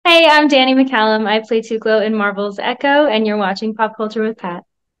Hey, I'm Dannie McCallum. I play Tuklo in Marvel's Echo, and you're watching Pop Culture with Pat.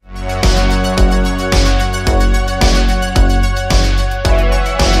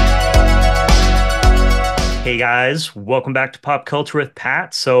 Hey guys, welcome back to Pop Culture with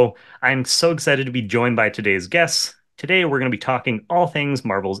Pat. I'm so excited to be joined by today's guests. Today we're going to be talking all things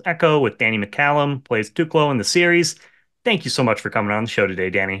Marvel's Echo with Dannie McCallum, plays Tuklo in the series. Thank you so much for coming on the show today,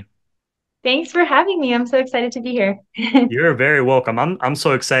 Danny. Thanks for having me. I'm so excited to be here. You're very welcome. I'm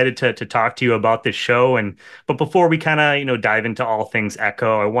so excited to talk to you about this show. But before we kind of dive into all things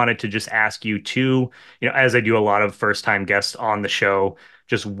Echo, I wanted to just ask you too, as I do a lot of first time guests on the show,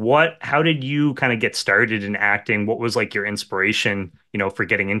 just how did you kind of get started in acting? What was like your inspiration, for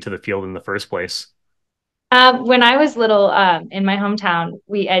getting into the field in the first place? When I was little, in my hometown,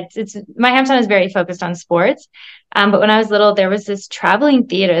 my hometown is very focused on sports. But when I was little, there was this traveling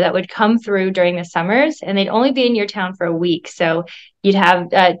theater that would come through during the summers, and they'd only be in your town for a week. So you'd have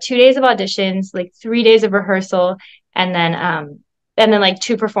 2 days of auditions, like 3 days of rehearsal, and then like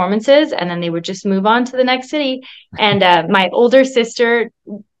two performances, and then they would just move on to the next city. And my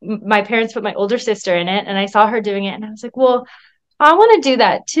parents put my older sister in it, and I saw her doing it, and I was like, well, I want to do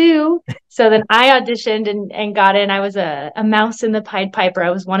that too. So then I auditioned and got in. I was a mouse in the Pied Piper. I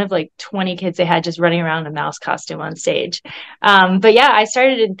was one of like 20 kids they had just running around in a mouse costume on stage. But yeah, I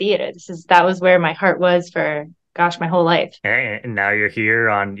started in theater. That was where my heart was for, gosh, my whole life. And now you're here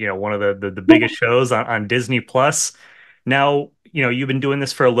on, one of the biggest shows on Disney Plus. Now, you've been doing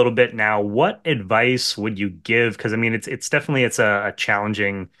this for a little bit now. What advice would you give? Because I mean, it's definitely a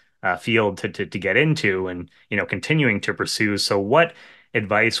challenging field to get into and continuing to pursue. So, what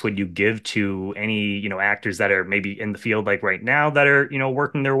advice would you give to any actors that are maybe in the field like right now that are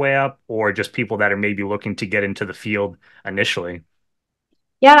working their way up, or just people that are maybe looking to get into the field initially?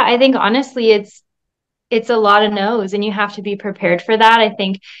 Yeah, I think honestly, it's a lot of no's, and you have to be prepared for that. I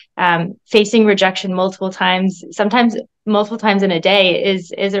think facing rejection multiple times, sometimes multiple times in a day,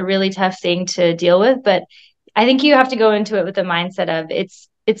 is a really tough thing to deal with. But I think you have to go into it with the mindset of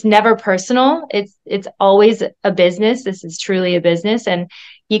it's never personal. It's always a business. This is truly a business, and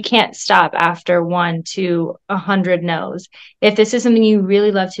you can't stop after one to 100 no's. If this is something you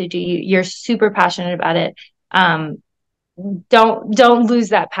really love to do, you're super passionate about it. Um, don't lose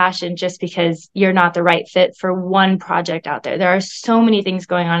that passion just because you're not the right fit for one project out there. There are so many things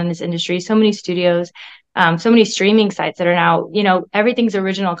going on in this industry, so many studios, so many streaming sites that are now, everything's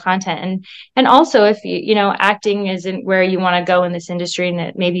original content. And also if acting isn't where you want to go in this industry, and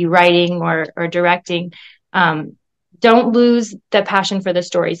it may be writing or directing, don't lose the passion for the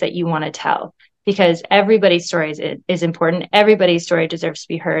stories that you want to tell, because everybody's story is important. Everybody's story deserves to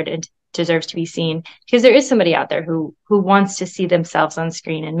be heard and deserves to be seen, because there is somebody out there who wants to see themselves on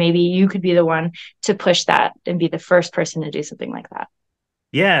screen, and maybe you could be the one to push that and be the first person to do something like that.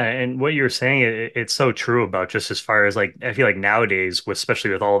 Yeah, and what you're saying, it's so true about just as far as like, I feel like nowadays,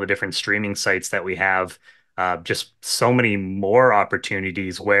 especially with all the different streaming sites that we have, just so many more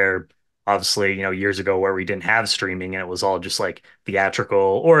opportunities where obviously, years ago where we didn't have streaming and it was all just like theatrical,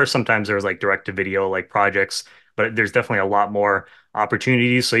 or sometimes there was like direct to video like projects, but there's definitely a lot more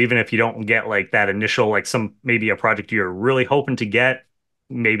opportunities. So even if you don't get like that initial, like maybe a project you're really hoping to get,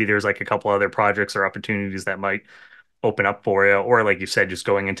 maybe there's like a couple other projects or opportunities that might open up for you, or like you said, just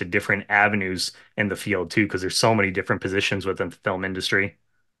going into different avenues in the field too, because there's so many different positions within the film industry.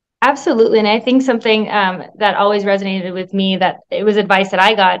 Absolutely. And I think something that always resonated with me, that it was advice that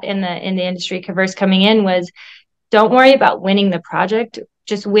I got in the industry first coming in, was don't worry about winning the project,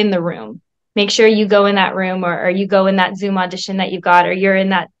 just win the room. Make sure you go in that room, or you go in that Zoom audition that you've got, or you're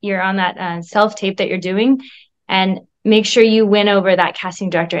on that self tape that you're doing, and make sure you win over that casting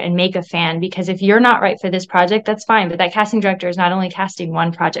director and make a fan. Because if you're not right for this project, that's fine. But that casting director is not only casting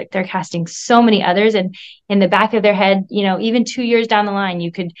one project, they're casting so many others. And in the back of their head, even 2 years down the line,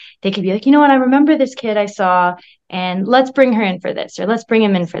 they could be like, you know what, I remember this kid I saw, and let's bring her in for this, or let's bring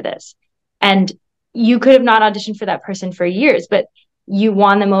him in for this. And you could have not auditioned for that person for years, but you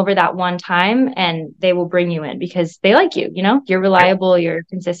won them over that one time, and they will bring you in because they like you. You're reliable, you're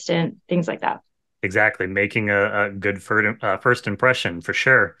consistent, things like that. Exactly, making a good first impression for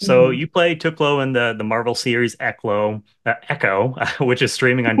sure. So Mhm. you play Tuklo in the Marvel series Echo, which is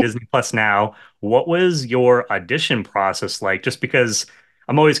streaming on Disney Plus now. What was your audition process like? Just because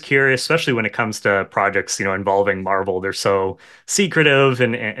I'm always curious, especially when it comes to projects, involving Marvel. They're so secretive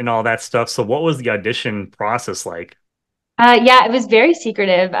and all that stuff. So what was the audition process like? Yeah, it was very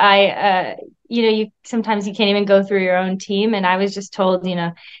secretive. You sometimes you can't even go through your own team, and I was just told,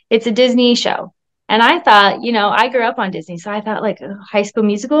 it's a Disney show, And I thought, I grew up on Disney, so I thought like High School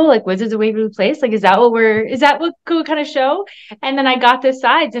Musical, like Wizards of Waverly Place, like is that what cool kind of show? And then I got the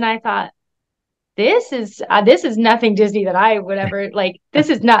sides, and I thought, this is nothing Disney that I would ever like. This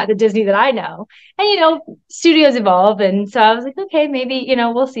is not the Disney that I know. And studios evolve, and so I was like, okay, maybe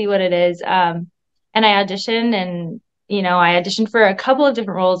we'll see what it is. And I auditioned, and I auditioned for a couple of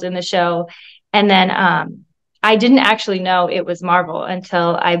different roles in the show, and then I didn't actually know it was Marvel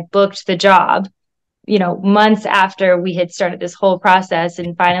until I booked the job. Months after we had started this whole process,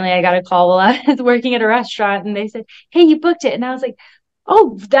 and finally I got a call while I was working at a restaurant, and they said, "Hey, you booked it," and I was like,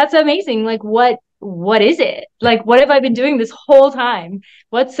 "Oh, that's amazing! Like, what is it? Like, what have I been doing this whole time?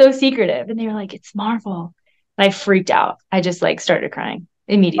 What's so secretive?" And they were like, "It's Marvel." And I freaked out. I just like started crying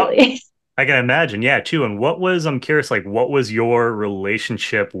Oh, immediately. I can imagine, yeah, too. And I'm curious, like, what was your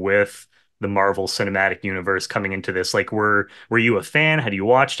relationship with the Marvel Cinematic Universe coming into this? Like, were you a fan? Had you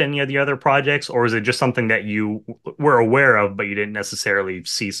watched any of the other projects, or is it just something that you were aware of, but you didn't necessarily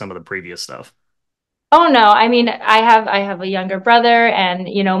see some of the previous stuff? Oh no, I mean, I have a younger brother, and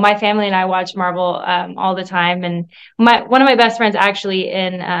my family and I watch Marvel all the time. And my one of my best friends actually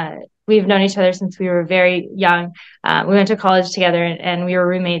in we've known each other since we were very young. We went to college together, and we were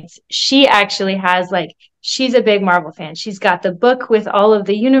roommates. She actually has like she's a big Marvel fan. She's got the book with all of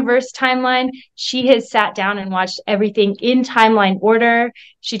the universe timeline. She has sat down and watched everything in timeline order.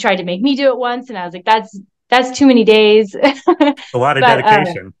 She tried to make me do it once, and I was like, that's too many days. A lot of But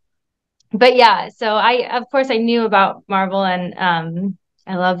dedication. but yeah, so of course I knew about Marvel, and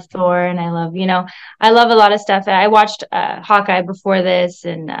I love Thor, and I love a lot of stuff. I watched Hawkeye before this,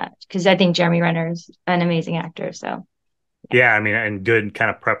 and because I think Jeremy Renner is an amazing actor. So Yeah, I mean, and good kind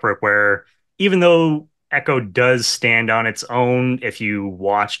of prep work where even though Echo does stand on its own, if you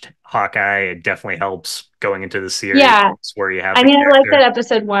watched Hawkeye, it definitely helps going into the series. yeah, It's where you have I the mean, I like that character.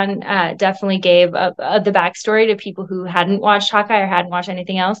 episode one definitely gave the backstory to people who hadn't watched Hawkeye or hadn't watched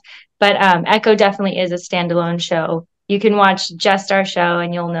anything else. But Echo definitely is a standalone show. You can watch just our show,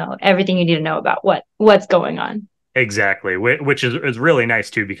 and you'll know everything you need to know about what's going on. Exactly, which is really nice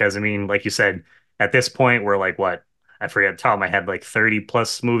too, because I mean, like you said, at this point, we're like what I forget the top of my head, like 30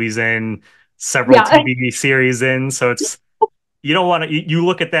 plus movies in, several Yeah, TV series in. So it's you don't want to you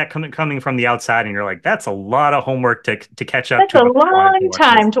look at that coming from the outside and you're like, that's a lot of homework to catch up that's to a if you wanted to long watch this.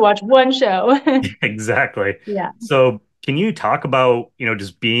 time to watch one show. Exactly. Yeah. So can you talk about,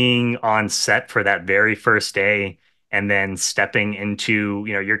 just being on set for that very first day and then stepping into,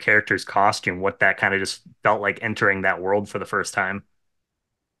 your character's costume, what that kind of just felt like entering that world for the first time?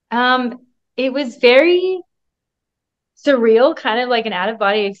 It was very surreal, kind of like an out of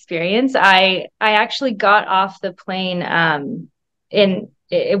body experience. I actually got off the plane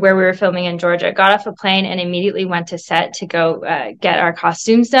where we were filming in Georgia. Got off a plane and immediately went to set to go get our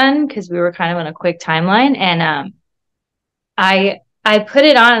costumes done because we were kind of on a quick timeline. And I put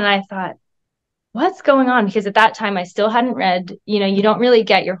it on, and I thought, what's going on? Because at that time I still hadn't read, you don't really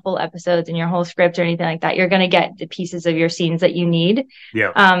get your whole episodes and your whole script or anything like that. You're going to get the pieces of your scenes that you need.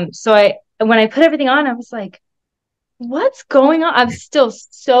 Yeah. So when I put everything on, I was like, what's going on? I'm still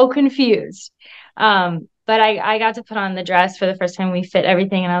so confused. But I got to put on the dress for the first time. We fit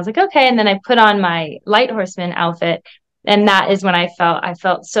everything, and I was like, okay. And then I put on my light horseman outfit, and that is when I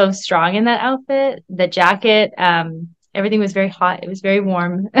felt so strong in that outfit. The jacket, everything was very hot. It was very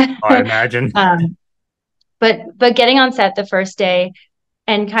warm. Oh, I imagine. um, but getting on set the first day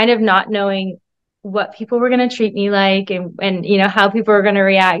and kind of not knowing what people were going to treat me like, and how people were going to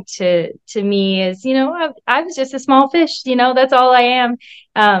react to me as I was just a small fish, that's all I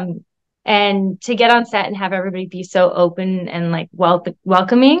am. And to get on set and have everybody be so open and like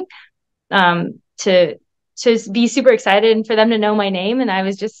welcoming, to be super excited and for them to know my name. And I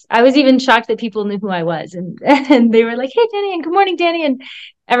was even shocked that people knew who I was, and and they were like, "Hey, Danny," and "Good morning, Danny," and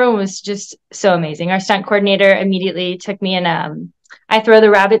everyone was just so amazing. Our stunt coordinator immediately took me, and I throw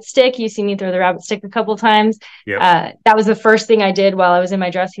the rabbit stick. You see me throw the rabbit stick a couple times. Yep. That was the first thing I did while I was in my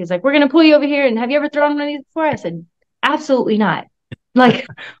dress. He was like, "We're gonna pull you over here, and have you ever thrown one of these before?" I said, "Absolutely not." Like,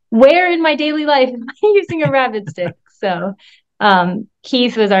 where in my daily life am I using a rabbit stick? So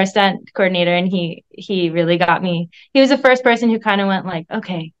Keith was our stunt coordinator, and he really got me. He was the first person who kind of went like,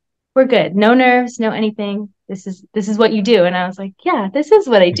 okay, we're good. No nerves, no anything. This is what you do. And I was like, yeah, this is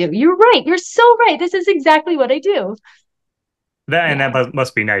what I do. You're right. You're so right. This is exactly what I do. That Yeah.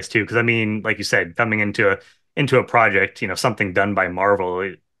 must be nice too, because I mean, like you said, coming into a project, something done by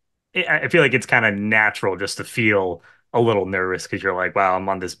Marvel, I feel like it's kind of natural just to feel a little nervous because you're like, wow, I'm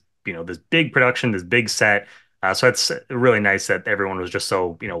on this, this big production, this big set. So it's really nice that everyone was just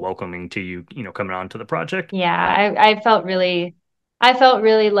so, welcoming to you, coming on to the project. Yeah. I felt really I felt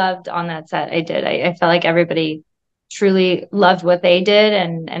really loved on that set. I did. I felt like everybody truly loved what they did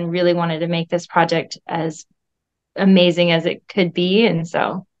and really wanted to make this project as amazing as it could be. And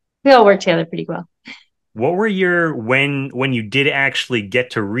so we all worked together pretty well. What were your when you did actually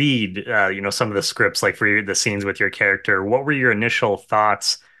get to read some of the scripts like for the scenes with your character, what were your initial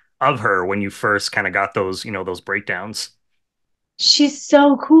thoughts of her when you first kind of got those, those breakdowns? She's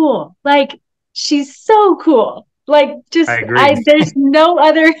so cool. Like she's so cool. Like I just agree. I there's no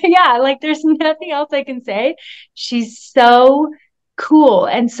other yeah, like there's nothing else I can say. She's so cool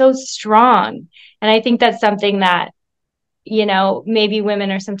and so strong. And I think that's something that, maybe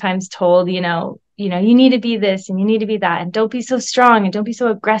women are sometimes told, you need to be this and you need to be that and don't be so strong and don't be so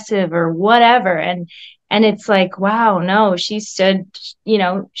aggressive or whatever. And it's like, wow, no, she stood,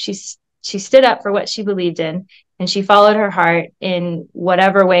 she stood up for what she believed in and she followed her heart in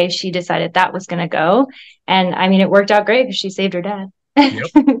whatever way she decided that was going to go. And I mean, it worked out great because she saved her dad.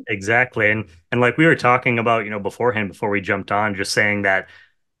 Yep, exactly. And like we were talking about, beforehand before we jumped on, just saying that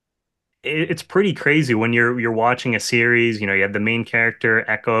it's pretty crazy when you're watching a series. You have the main character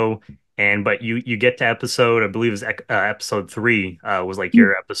Echo, and but you get to episode, I believe it was episode three was like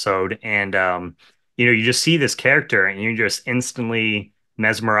your episode, and you just see this character and you're just instantly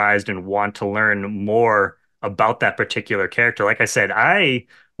mesmerized and want to learn more about that particular character. Like I said, I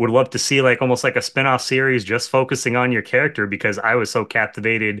would love to see like almost like a spin-off series just focusing on your character because I was so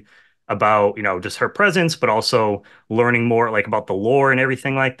captivated about just her presence, but also learning more like about the lore and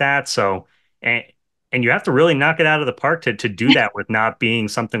everything like that. So and and you have to really knock it out of the park to do that with not being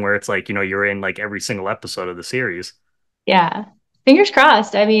something where it's like, you're in like every single episode of the series. Yeah. Fingers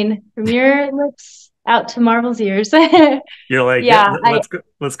crossed. I mean, from your lips out to Marvel's ears. You're like, yeah, Yeah,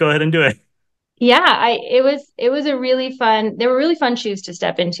 let's go ahead and do it. yeah, it was a really fun, they were really fun shoes to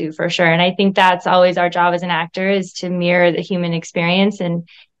step into for sure. And I think that's always our job as an actor is to mirror the human experience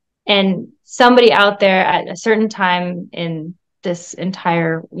and somebody out there at a certain time in this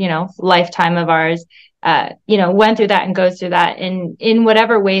entire, lifetime of ours, went through that and goes through that in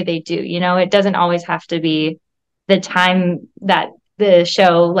whatever way they do. It doesn't always have to be the time that the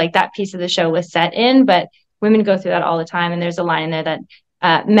show, like that piece of the show was set in, but women go through that all the time. And there's a line in there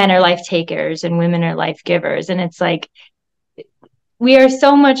that men are life takers and women are life givers. And it's like, we are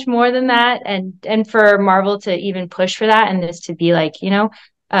so much more than that. And for Marvel to even push for that and this to be like,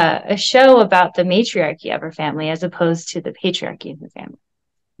 a show about the matriarchy of her family as opposed to the patriarchy of the family.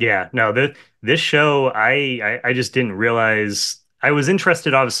 Yeah, no, this show, I just didn't realize. I was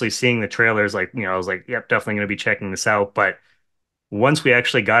interested, obviously, seeing the trailers. Like, I was like, yep, definitely going to be checking this out. But once we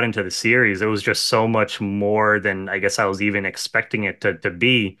actually got into the series, it was just so much more than I guess I was even expecting it to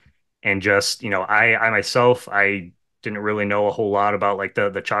be. And just, I myself, I didn't really know a whole lot about like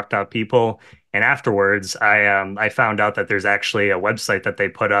the Choctaw people. And afterwards, I found out that there's actually a website that they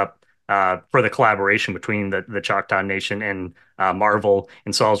put up for the collaboration between the Choctaw Nation and Marvel.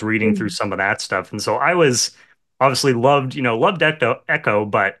 And so I was reading through Mm. some of that stuff. And so I was obviously loved Echo,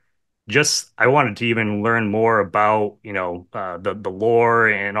 but just I wanted to even learn more about the lore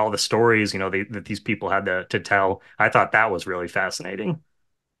and all the stories that these people had to tell. I thought that was really fascinating.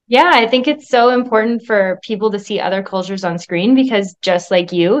 Yeah, I think it's so important for people to see other cultures on screen because just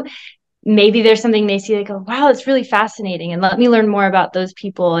like you, maybe there's something they see, they go, wow, it's really fascinating. And let me learn more about those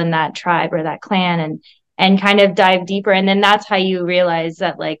people in that tribe or that clan and kind of dive deeper. And then that's how you realize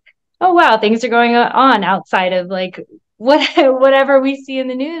that like, oh wow, things are going on outside of like whatever we see in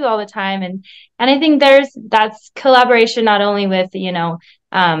the news all the time. And I think that's collaboration not only with,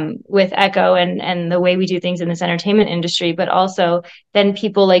 with Echo and the way we do things in this entertainment industry, but also then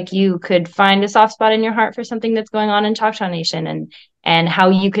people like you could find a soft spot in your heart for something that's going on in Choctaw Nation and how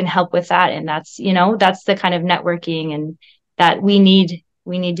you can help with that. And that's the kind of networking and that we need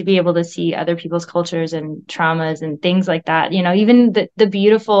to be able to see other people's cultures and traumas and things like that. Even the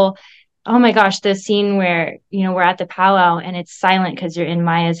beautiful, oh my gosh, the scene where, we're at the powwow and it's silent because you're in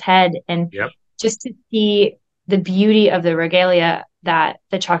Maya's head. And Yep. just to see the beauty of the regalia that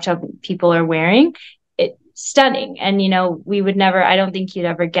the Choctaw people are wearing, it's stunning. And, we would never, I don't think you'd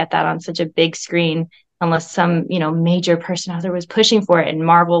ever get that on such a big screen unless some, major person out there was pushing for it. And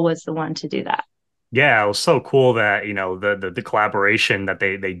Marvel was the one to do that. Yeah, it was so cool that, the collaboration that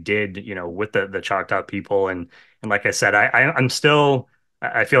they did, with the Choctaw people. And like I said, I'm still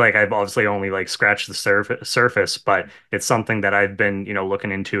I feel like I've obviously only like scratched the surface, but it's something that I've been,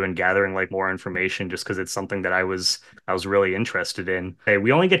 looking into and gathering like more information just because it's something that I was really interested in. Hey,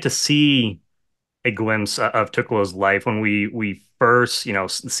 we only get to see a glimpse of Tuklo's life when we first,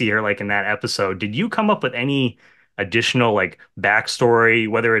 see her like in that episode. Did you come up with any additional like backstory,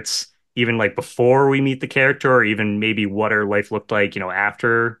 whether it's even like before we meet the character, or even maybe what her life looked like,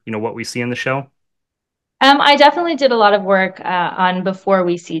 after, what we see in the show? I definitely did a lot of work on before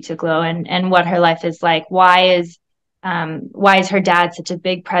we see Tuklo and what her life is like. Why is her dad such a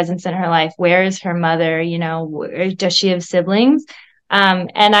big presence in her life? Where is her mother? Does she have siblings?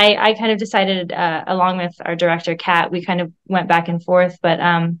 And I kind of decided, along with our director Kat, we kind of went back and forth, but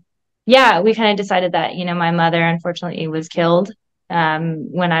yeah, we kind of decided that my mother unfortunately was killed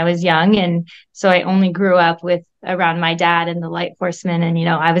when I was young, and so I only grew up with around my dad and the light horsemen, and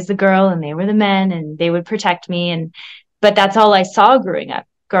I was the girl and they were the men, and they would protect me, and but that's all I saw growing up.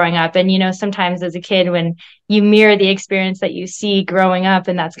 And sometimes as a kid, when you mirror the experience that you see growing up,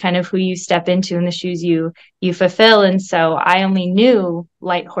 and that's kind of who you step into in the shoes you fulfill. And so I only knew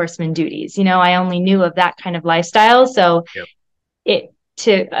light horseman duties. I only knew of that kind of lifestyle. So Yep. it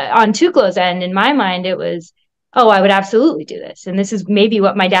to on Tuklo's end, in my mind, it was, oh, I would absolutely do this. And this is maybe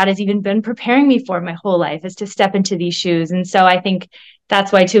what my dad has even been preparing me for my whole life, is to step into these shoes. And so I think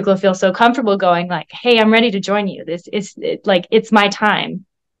that's why Tuklo feels so comfortable going like, hey, I'm ready to join you. This is like, it's my time.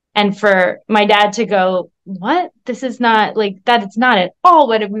 And for my dad to go, what? This is not like that. It's not at all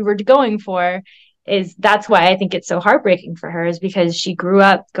what we were going for. That's why I think it's so heartbreaking for her, is because she grew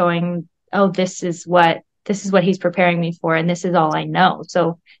up going, oh, this is what he's preparing me for, and this is all I know.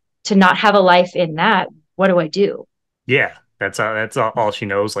 So to not have a life in that, what do I do? Yeah, that's all she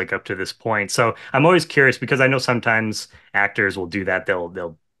knows, like up to this point. So I'm always curious because I know sometimes actors will do that. They'll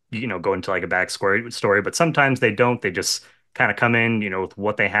go into like a backstory, but sometimes they don't. They just kind of come in, with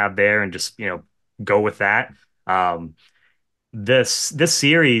what they have there and just go with that. Um, this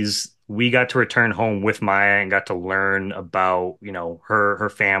series, we got to return home with Maya and got to learn about her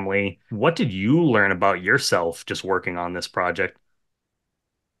family. What did you learn about yourself just working on this project?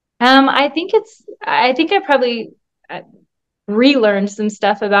 I think I probably uh, relearned some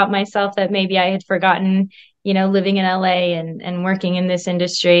stuff about myself that maybe I had forgotten, living in LA and working in this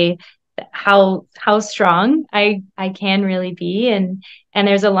industry, how strong I can really be. And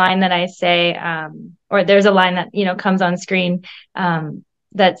there's a line that I say, or there's a line that, comes on screen,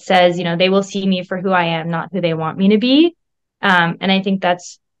 that says, they will see me for who I am, not who they want me to be. And I think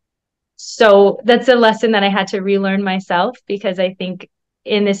that's a lesson that I had to relearn myself, because I think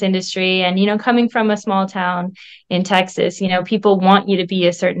in this industry, and coming from a small town in Texas, people want you to be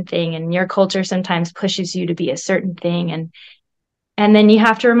a certain thing, and your culture sometimes pushes you to be a certain thing, and then you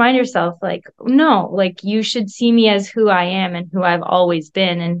have to remind yourself, like, no, like, you should see me as who I am and who I've always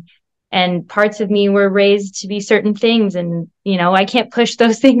been. And parts of me were raised to be certain things. And, I can't push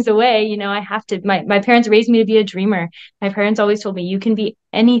those things away. I have to, my parents raised me to be a dreamer. My parents always told me, you can be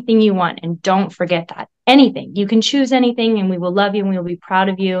anything you want. And don't forget that anything, you can choose anything, and we will love you and we will be proud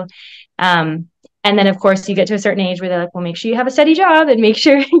of you. Um, and then, of course, you get to a certain age where they're like, well, make sure you have a steady job and make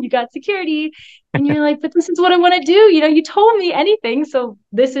sure you got security. And you're like, but this is what I want to do. You told me anything, so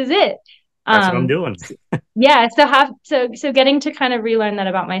this is it. That's what I'm Um, doing. yeah, so getting to kind of relearn that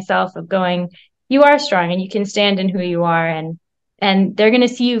about myself, of going, you are strong and you can stand in who you are, and they're going to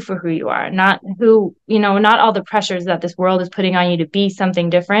see you for who you are, not all the pressures that this world is putting on you to be something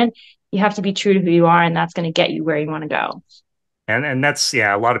different. You have to be true to who you are, and that's going to get you where you want to go. And that's,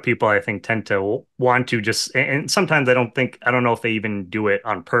 yeah, a lot of people I think tend to want to just, and sometimes I don't know if they even do it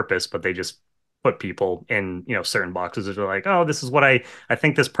on purpose, but they just put people in, certain boxes. They're like, oh, this is what I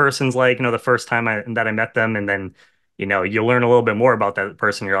think this person's like, the first time that I met them. And then, you learn a little bit more about that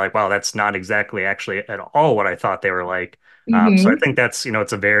person. You're like, wow, that's not exactly actually at all what I thought they were like. So I Mm-hmm. think that's,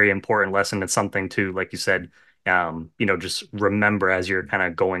 it's a very important lesson. It's something to, like you said, just remember as you're kind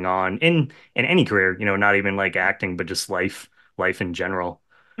of going on in any career, not even like acting, but just life in general.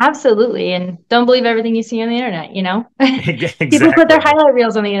 Absolutely. And don't believe everything you see on the internet. People put their Exactly. highlight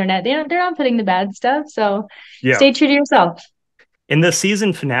reels on the internet. They're not putting the bad stuff. So Yeah. stay true to yourself. In the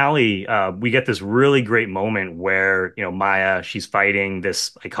season finale, we get this really great moment where, Maya, she's fighting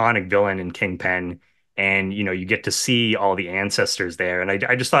this iconic villain in Kingpin, and, you get to see all the ancestors there. And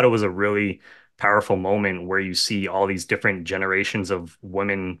I just thought it was a really powerful moment where you see all these different generations of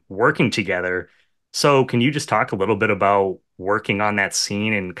women working together. So can you just talk a little bit about working on that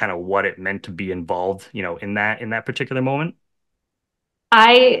scene and kind of what it meant to be involved, in that particular moment?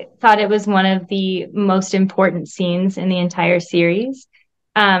 I thought it was one of the most important scenes in the entire series.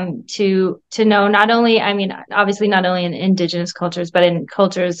 To know, not only, I mean, obviously not only in indigenous cultures, but in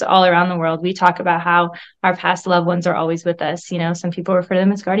cultures all around the world, we talk about how our past loved ones are always with us. Some people refer to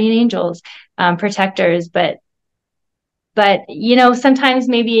them as guardian angels, protectors, but sometimes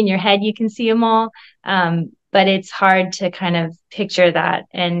maybe in your head you can see them all. But it's hard to kind of picture that,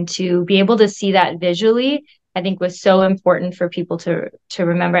 and to be able to see that visually. I think was so important for people to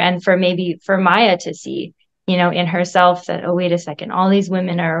remember, and for maybe for Maya to see, in herself that, oh, wait a second, all these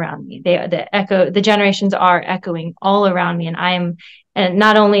women are around me. The generations are echoing all around me, and and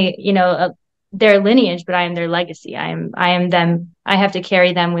not only, their lineage, but I am their legacy. I am them. I have to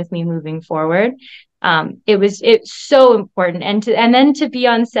carry them with me moving forward. It's so important, and then to be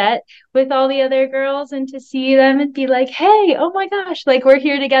on set with all the other girls and to see them and be like, hey, oh my gosh, like we're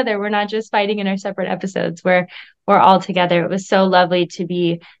here together. We're not just fighting in our separate episodes. We're all together. It was so lovely to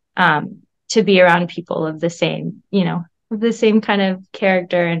be around people of the same kind of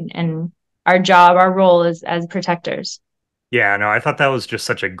character, and our role as protectors. Yeah, no, I thought that was just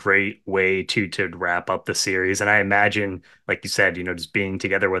such a great way to wrap up the series. And I imagine, like you said, just being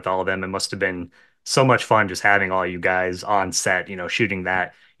together with all of them, it must have been so much fun just having all you guys on set, shooting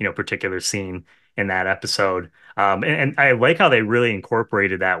that, particular scene in that episode. And I like how they really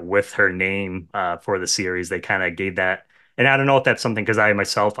incorporated that with her name for the series. They kind of gave that, and I don't know if that's something because I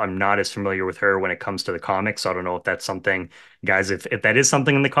myself I'm not as familiar with her when it comes to the comics. So I don't know if that's something, guys, if that is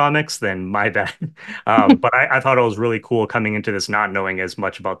something in the comics, then my bad. But I thought it was really cool coming into this not knowing as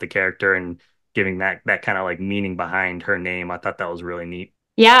much about the character and giving that kind of like meaning behind her name. I thought that was really neat.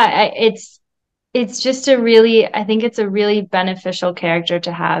 Yeah, it's just I think it's a really beneficial character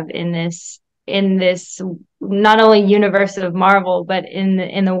to have in this not only universe of Marvel, but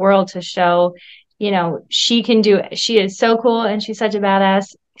in the world, to show, she is so cool and she's such a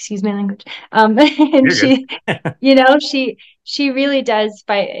badass. Excuse my language. And You're good. she really does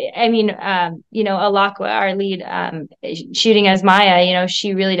fight. I mean, Alaqua, our lead, shooting as Maya,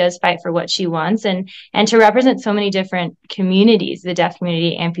 she really does fight for what she wants, and to represent so many different communities, the deaf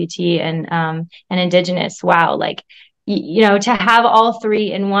community, amputee, and indigenous. Wow, like, to have all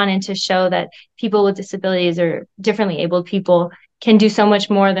three in one, and to show that people with disabilities or differently abled people can do so much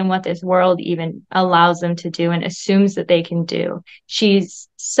more than what this world even allows them to do and assumes that they can do. She's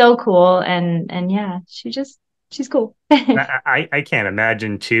so cool, and yeah, she's cool. I can't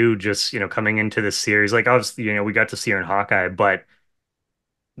imagine too, just coming into this series. Like obviously, we got to see her in Hawkeye, but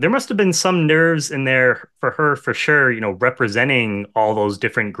there must have been some nerves in there for her for sure, representing all those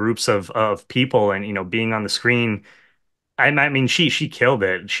different groups of people and being on the screen. I mean, she killed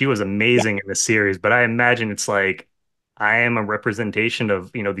it. She was Yeah. amazing in the series, but I imagine it's like I am a representation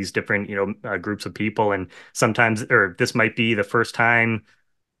of these different groups of people, and sometimes, or this might be the first time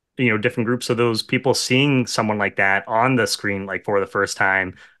different groups of those people seeing someone like that on the screen, like for the first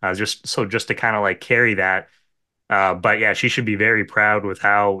time, just to kind of like carry that. But yeah, she should be very proud with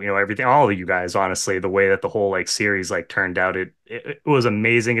how, everything, all of you guys, honestly, the way that the whole like series like turned out, it was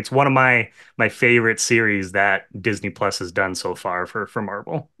amazing. It's one of my favorite series that Disney Plus has done so far for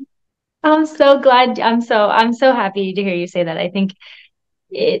Marvel. I'm so glad. I'm so happy to hear you say that. I think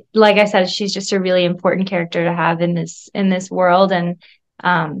like I said, she's just a really important character to have in this world. And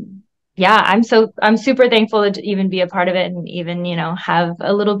yeah, I'm super thankful to even be a part of it, and even, have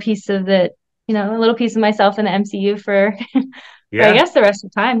a little piece of it, a little piece of myself in the MCU for I Yeah. guess the rest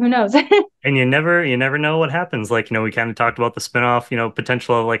of time. Who knows? And you never know what happens. Like, we kind of talked about the spinoff,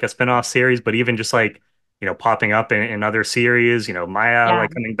 potential of like a spinoff series, but even just like, popping up in other series, Maya Yeah.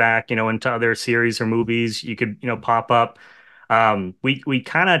 like coming back, into other series or movies, you could, pop up. We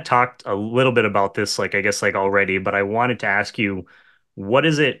kind of talked a little bit about this, like I guess like already, but I wanted to ask you, what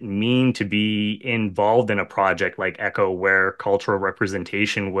does it mean to be involved in a project like Echo, where cultural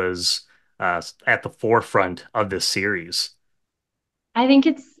representation was at the forefront of this series? I think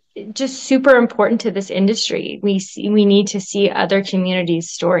it's just super important to this industry. We need to see other communities'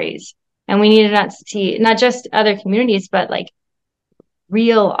 stories, and we need to not see not just other communities, but like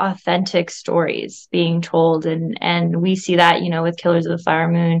real authentic stories being told, and we see that, with Killers of the Flower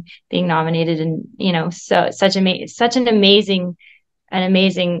Moon being nominated, and, so such an amazing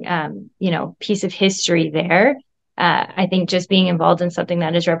piece of history there. I think just being involved in something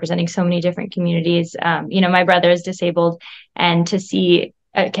that is representing so many different communities. My brother is disabled, and to see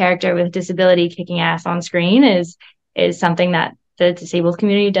a character with disability kicking ass on screen is something that the disabled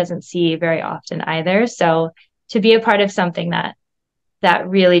community doesn't see very often either. So to be a part of something that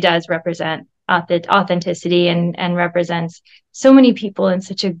really does represent authenticity, and represents so many people in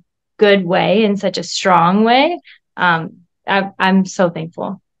such a good way, in such a strong way. I'm so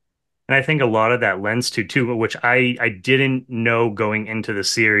thankful. And I think a lot of that lends to too, which I didn't know going into the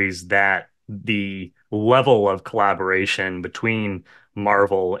series, that the level of collaboration between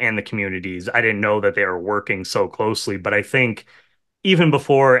Marvel and the communities, I didn't know that they were working so closely. But I think even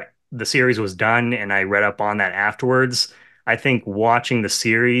before the series was done and I read up on that afterwards, I think watching the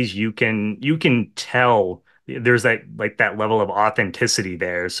series, you can tell there's that like that level of authenticity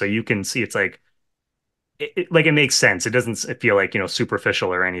there. So you can see it's like like it makes sense. It doesn't feel like,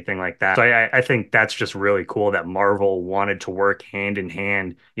 superficial or anything like that. So I think that's just really cool that Marvel wanted to work hand in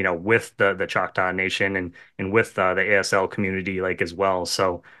hand, with the Choctaw Nation and with the ASL community like as well.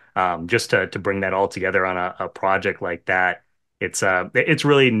 So just to bring that all together on a project like that, it's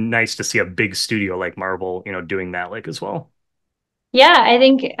really nice to see a big studio like Marvel, doing that like as well. Yeah, I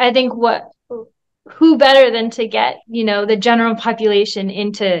think what who better than to get, the general population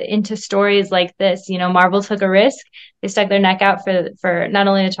into stories like this. Marvel took a risk. They stuck their neck out for not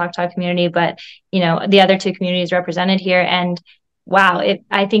only the Choctaw community, but the other two communities represented here. And wow,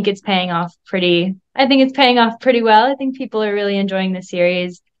 I think it's paying off pretty well. I think people are really enjoying the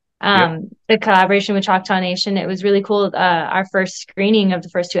series. Yep. The collaboration with Choctaw Nation, it was really cool. Our first screening of the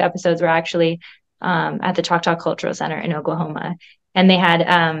first two episodes were actually at the Choctaw Cultural Center in Oklahoma, and they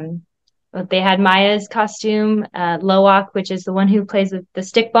had Maya's costume, Lowak, which is the one who plays the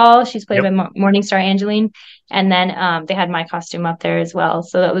stick ball. She's played by Yep. Morningstar Angeline, and then they had my costume up there as well.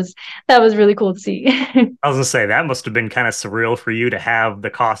 So that was really cool to see. I was gonna say that must have been kind of surreal for you to have the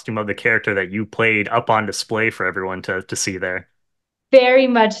costume of the character that you played up on display for everyone to see there. Very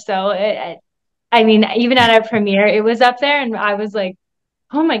much so. I mean, even at our premiere, it was up there, and I was like,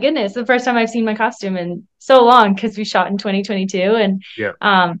 oh my goodness, the first time I've seen my costume in so long because we shot in 2022. And Yep.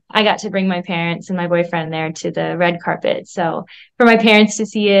 I got to bring my parents and my boyfriend there to the red carpet. So for my parents to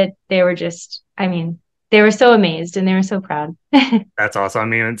see it, they were just, I mean, they were so amazed and they were so proud. That's awesome. I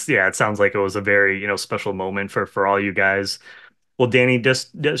mean, it sounds like it was a very, special moment for all you guys. Well, Danny,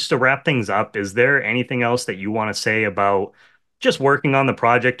 just to wrap things up, is there anything else that you want to say about just working on the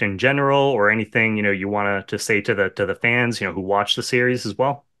project in general, or anything, you want to say to the fans, who watch the series as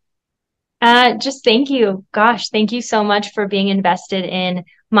well? Just thank you. Gosh, thank you so much for being invested in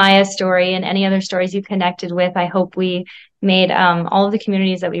Maya's story and any other stories you connected with. I hope we made all of the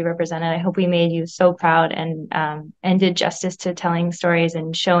communities that we represented. I hope we made you so proud and did justice to telling stories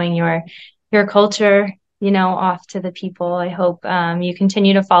and showing your culture, off to the people. I hope you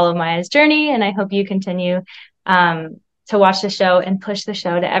continue to follow Maya's journey, and I hope you continue to watch the show and push the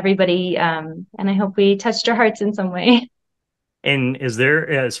show to everybody. And I hope we touched your hearts in some way. And is there,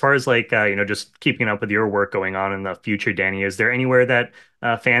 as far as like, just keeping up with your work going on in the future, Danny, is there anywhere that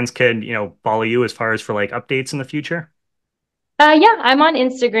fans could, follow you as far as for like updates in the future? Yeah, I'm on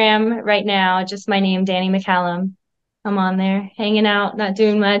Instagram right now. Just my name, Dannie McCallum. I'm on there, hanging out, not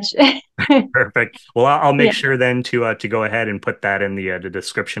doing much. Perfect. Well, I'll make Yeah. sure then to go ahead and put that in the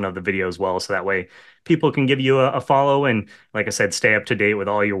description of the video as well, so that way people can give you a follow and, like I said, stay up to date with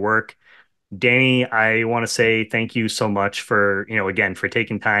all your work. Danny, I want to say thank you so much for, again, for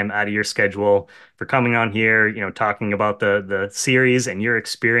taking time out of your schedule, for coming on here, talking about the series and your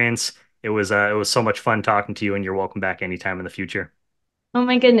experience. It was so much fun talking to you, and you're welcome back anytime in the future. Oh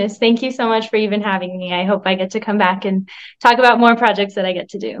my goodness. Thank you so much for even having me. I hope I get to come back and talk about more projects that I get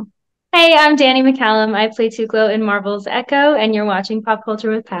to do. Hey, I'm Dannie McCallum. I play Tuklo in Marvel's Echo, and you're watching Pop Culture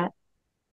with Pat.